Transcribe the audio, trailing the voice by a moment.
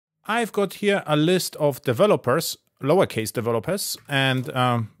I've got here a list of developers, lowercase developers, and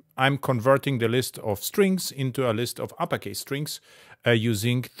I'm converting the list of strings into a list of uppercase strings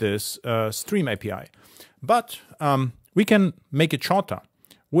using this Stream API. But we can make it shorter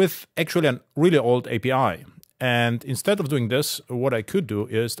with actually a really old API. And instead of doing this, what I could do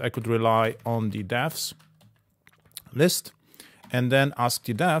is I could rely on the devs list and then ask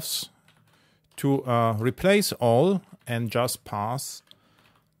the devs to replace all and just pass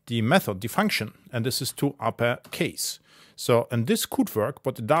the method, the function. And this is to uppercase. So, and this could work,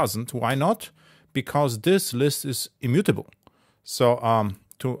 but it doesn't. Why not? Because this list is immutable. So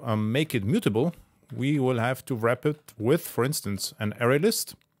to make it mutable, we will have to wrap it with, for instance, an array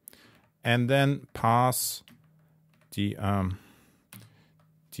list and then pass the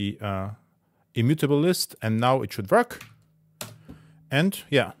immutable list, and now it should work. And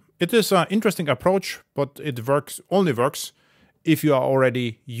yeah, it is an interesting approach, but it only works if you are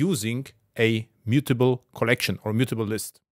already using a mutable collection or mutable list.